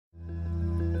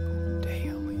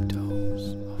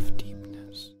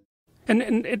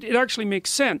And it actually makes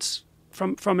sense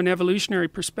from an evolutionary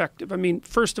perspective. I mean,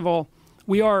 first of all,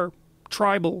 we are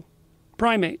tribal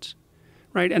primates,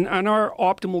 right? And our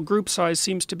optimal group size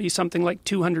seems to be something like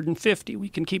 250. We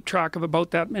can keep track of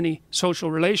about that many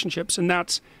social relationships, and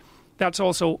that's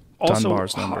also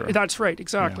Dunbar's number. That's right,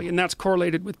 exactly, and that's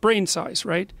correlated with brain size,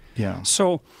 right? Yeah.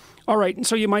 So, all right, and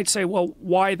so you might say, well,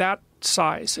 why that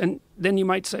size? And then you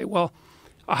might say, well,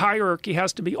 a hierarchy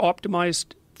has to be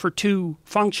optimized for two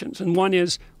functions, and one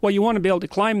is, well, you want to be able to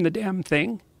climb the damn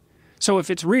thing. So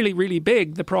if it's really, really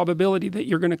big, the probability that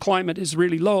you're going to climb it is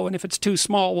really low, and if it's too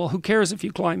small, well, who cares if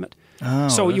you climb it? Oh,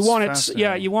 so you want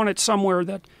it, you want it somewhere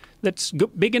that's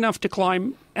big enough to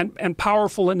climb and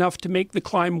powerful enough to make the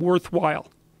climb worthwhile.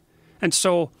 And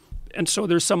so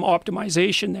there's some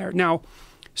optimization there. Now,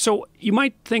 so you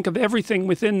might think of everything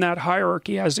within that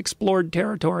hierarchy as explored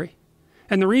territory.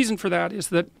 And the reason for that is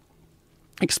that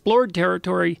explored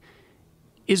territory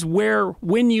is where,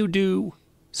 when you do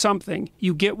something,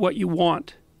 you get what you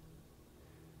want.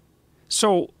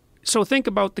 So think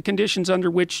about the conditions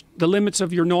under which the limits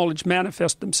of your knowledge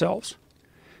manifest themselves.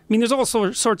 I mean, there's all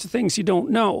sorts of things you don't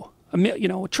know,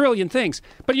 a trillion things,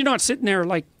 but you're not sitting there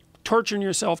like torturing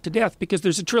yourself to death because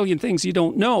there's a trillion things you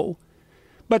don't know.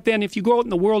 But then if you go out in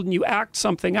the world and you act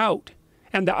something out,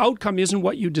 and the outcome isn't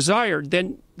what you desired,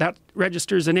 then that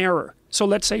registers an error. So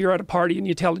let's say you're at a party and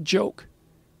you tell a joke,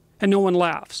 and no one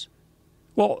laughs.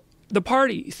 Well, the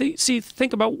party,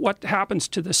 think about what happens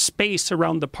to the space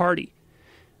around the party.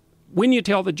 When you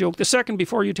tell the joke, the second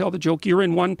before you tell the joke, you're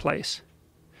in one place.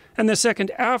 And the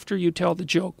second after you tell the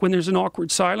joke, when there's an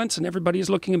awkward silence and everybody is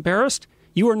looking embarrassed,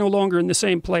 you are no longer in the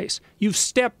same place. You've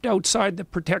stepped outside the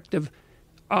protective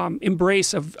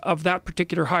embrace of that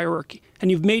particular hierarchy,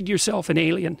 and you've made yourself an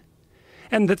alien.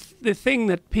 And the thing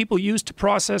that people use to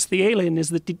process the alien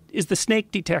is the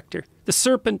snake detector, the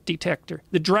serpent detector,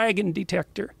 the dragon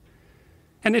detector.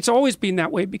 And it's always been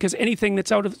that way because anything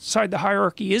that's outside the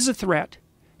hierarchy is a threat.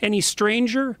 Any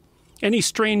stranger, any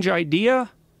strange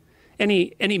idea,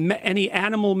 any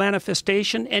animal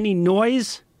manifestation, any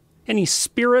noise, any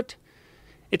spirit,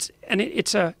 it's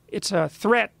a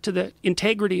threat to the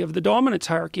integrity of the dominance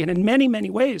hierarchy, and in many, many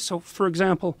ways. So, for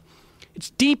example,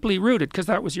 it's deeply rooted, because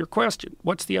that was your question.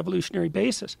 What's the evolutionary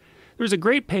basis? There's a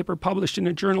great paper published in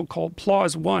a journal called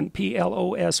PLOS 1,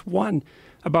 PLOS 1,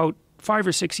 about 5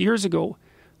 or 6 years ago,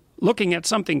 looking at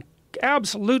something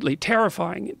absolutely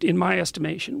terrifying in my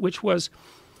estimation, which was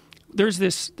there's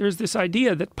this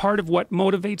idea that part of what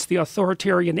motivates the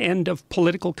authoritarian end of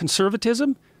political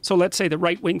conservatism, so let's say the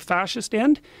right-wing fascist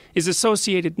end, is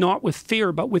associated not with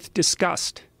fear but with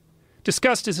disgust.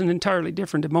 Disgust is an entirely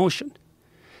different emotion.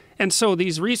 And so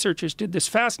these researchers did this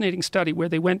fascinating study where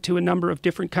they went to a number of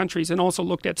different countries and also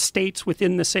looked at states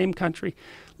within the same country,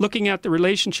 looking at the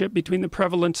relationship between the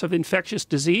prevalence of infectious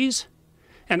disease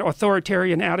and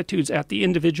authoritarian attitudes at the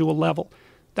individual level.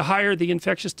 The higher the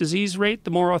infectious disease rate,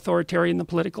 the more authoritarian the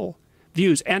political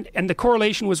views. And the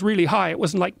correlation was really high. It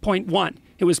wasn't like 0.1.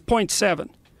 It was 0.7.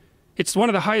 It's one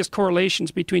of the highest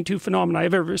correlations between two phenomena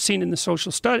I've ever seen in the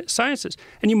social sciences.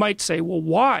 And you might say, well,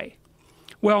 why?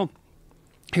 Well,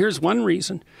 here's one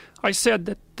reason. I said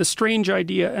that the strange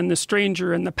idea and the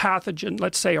stranger and the pathogen,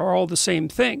 let's say, are all the same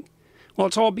thing. Well,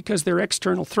 it's all because they're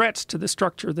external threats to the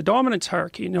structure of the dominance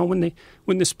hierarchy. You know,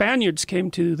 when the Spaniards came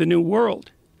to the New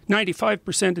World,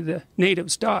 95% of the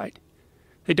natives died.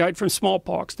 They died from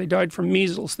smallpox, they died from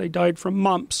measles, they died from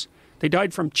mumps, they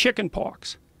died from chicken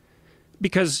pox.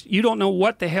 Because you don't know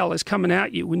what the hell is coming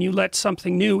at you when you let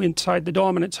something new inside the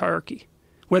dominance hierarchy.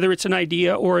 Whether it's an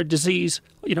idea or a disease,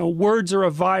 you know, words are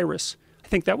a virus. I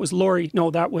think that was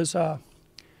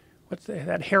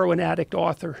that heroin addict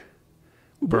author?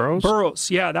 Burroughs?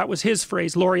 Burroughs, yeah, that was his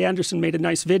phrase. Laurie Anderson made a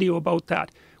nice video about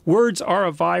that. Words are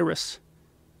a virus.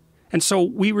 And so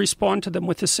we respond to them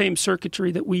with the same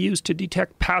circuitry that we use to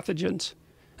detect pathogens.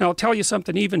 And I'll tell you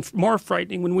something even more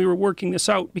frightening when we were working this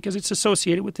out, because it's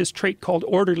associated with this trait called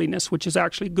orderliness, which is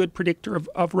actually a good predictor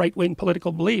of right-wing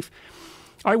political belief.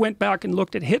 I went back and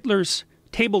looked at Hitler's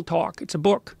Table Talk. It's a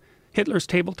book, Hitler's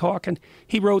Table Talk, and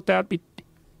he wrote that.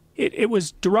 It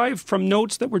was derived from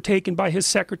notes that were taken by his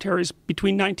secretaries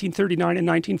between 1939 and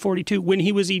 1942 when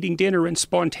he was eating dinner and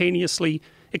spontaneously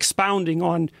expounding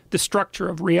on the structure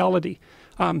of reality.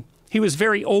 He was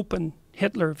very open,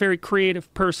 Hitler, very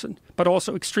creative person, but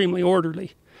also extremely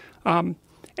orderly.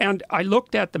 And I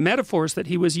looked at the metaphors that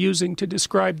he was using to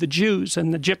describe the Jews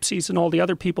and the gypsies and all the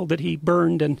other people that he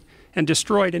burned and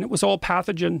destroyed, and it was all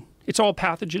pathogen. It's all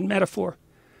pathogen metaphor.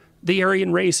 The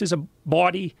Aryan race is a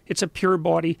body, it's a pure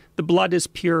body, the blood is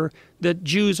pure, the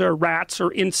Jews are rats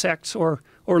or insects or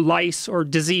or lice or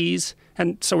disease,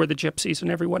 and so are the gypsies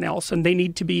and everyone else, and they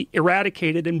need to be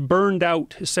eradicated and burned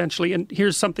out, essentially. And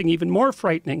here's something even more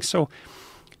frightening. So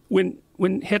when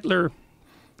Hitler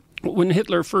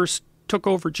first took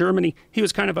over Germany, he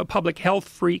was kind of a public health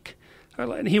freak.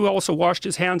 And he also washed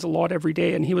his hands a lot every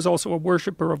day, and he was also a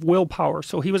worshiper of willpower.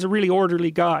 So he was a really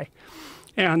orderly guy.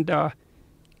 And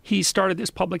he started this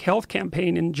public health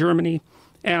campaign in Germany,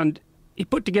 and he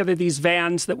put together these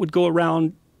vans that would go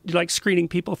around like screening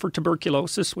people for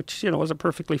tuberculosis, which, was a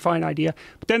perfectly fine idea.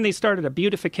 But then they started a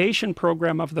beautification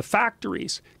program of the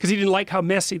factories because he didn't like how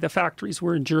messy the factories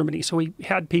were in Germany. So he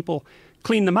had people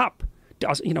clean them up,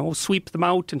 sweep them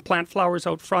out and plant flowers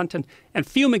out front and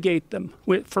fumigate them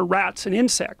for rats and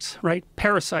insects, right?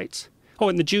 Parasites. Oh,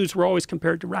 and the Jews were always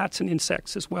compared to rats and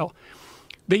insects as well.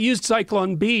 They used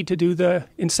Zyklon B to do the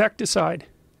insecticide.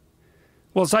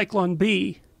 Well, Zyklon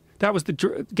B, that was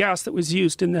the gas that was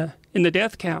used in the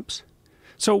death camps.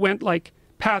 So it went like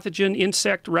pathogen,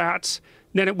 insect, rats.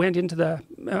 Then it went into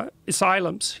the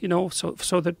asylums,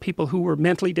 so that people who were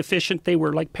mentally deficient, they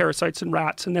were like parasites and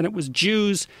rats. And then it was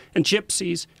Jews and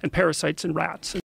gypsies and parasites and rats.